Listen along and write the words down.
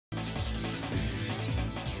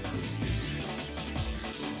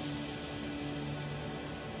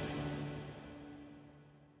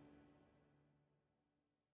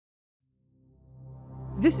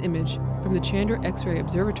This image from the Chandra X-ray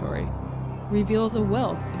Observatory reveals a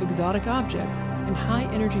wealth of exotic objects and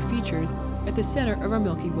high-energy features at the center of our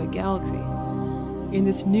Milky Way galaxy. In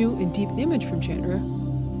this new and deep image from Chandra,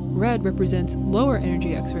 red represents lower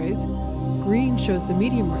energy X-rays, green shows the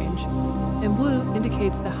medium range, and blue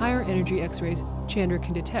indicates the higher energy X-rays Chandra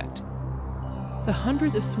can detect. The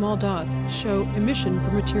hundreds of small dots show emission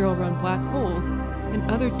from material around black holes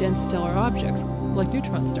and other dense stellar objects like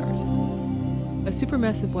neutron stars. A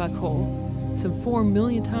supermassive black hole, some 4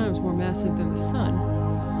 million times more massive than the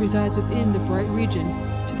Sun, resides within the bright region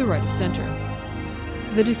to the right of center.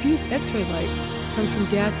 The diffuse X-ray light comes from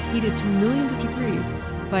gas heated to millions of degrees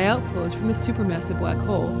by outflows from the supermassive black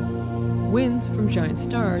hole, winds from giant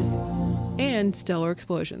stars, and stellar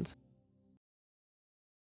explosions.